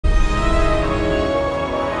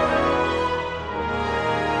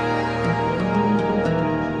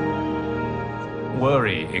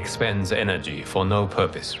expends energy for no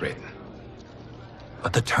purpose, Raiden.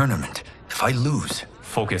 But the tournament, if I lose...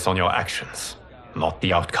 Focus on your actions, not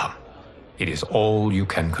the outcome. It is all you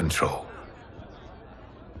can control.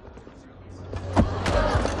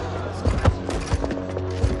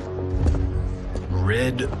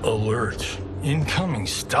 Red alert. Incoming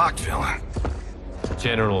stock villain.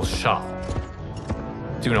 General Shao.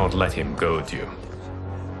 Do not let him goad you.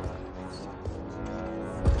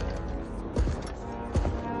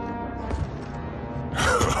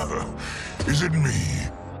 Is it me?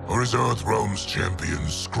 Or is Earthrealm's champion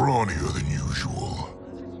scrawnier than usual?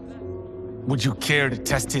 Would you care to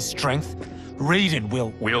test his strength? Raiden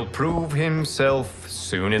will prove himself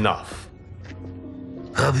soon enough.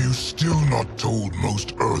 Have you still not told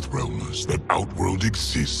most Earthrealmers that Outworld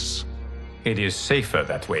exists? It is safer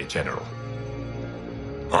that way, General.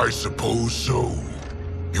 I suppose so.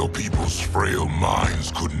 Your people's frail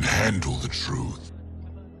minds couldn't handle the truth.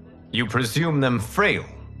 You presume them frail,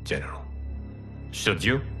 General. Should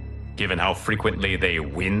you, given how frequently they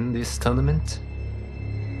win this tournament?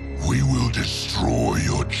 We will destroy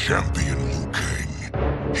your champion, Liu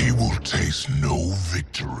Kang. He will taste no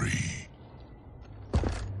victory.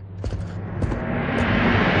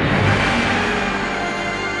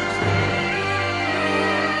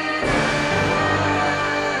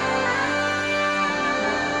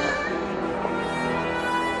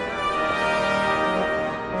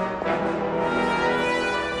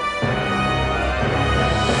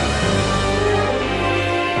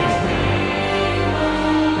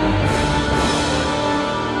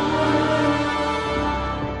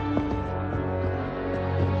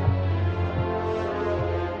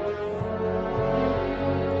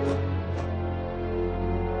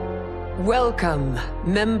 Welcome,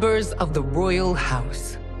 members of the Royal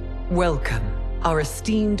House. Welcome, our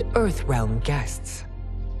esteemed Earthrealm guests.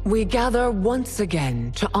 We gather once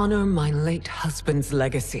again to honor my late husband's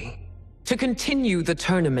legacy, to continue the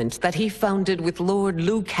tournament that he founded with Lord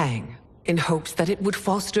Liu Kang, in hopes that it would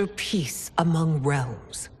foster peace among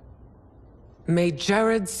realms. May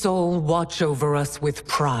Jared's soul watch over us with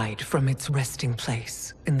pride from its resting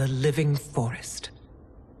place in the living forest.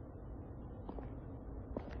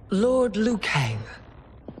 Lord Liu Kang.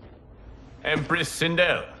 Empress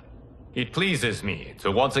Sindel, it pleases me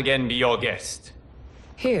to once again be your guest.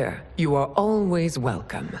 Here, you are always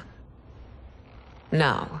welcome.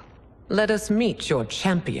 Now, let us meet your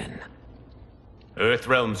champion.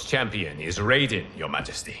 Earthrealm's champion is Raiden, Your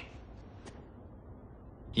Majesty.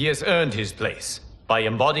 He has earned his place by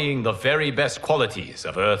embodying the very best qualities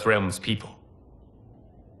of Earthrealm's people.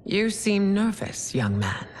 You seem nervous, young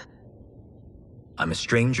man. I'm a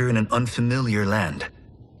stranger in an unfamiliar land,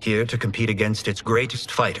 here to compete against its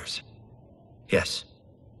greatest fighters. Yes,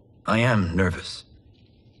 I am nervous.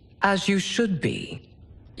 As you should be.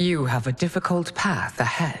 You have a difficult path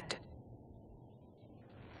ahead.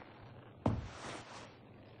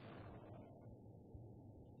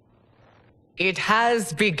 It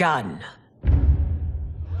has begun.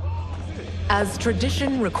 As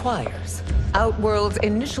tradition requires, Outworld's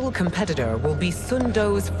initial competitor will be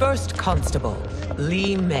Sundo's first constable,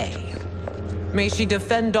 Li Mei. May she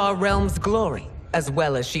defend our realm's glory, as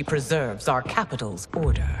well as she preserves our capital's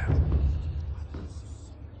order.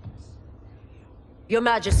 Your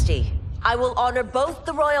Majesty, I will honor both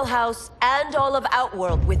the Royal House and all of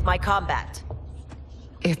Outworld with my combat.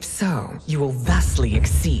 If so, you will vastly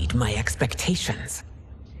exceed my expectations.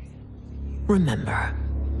 Remember,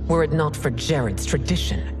 were it not for Jared's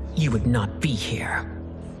tradition, you would not be here.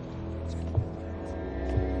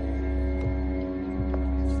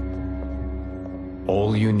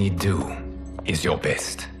 All you need do is your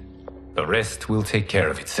best. The rest will take care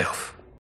of itself.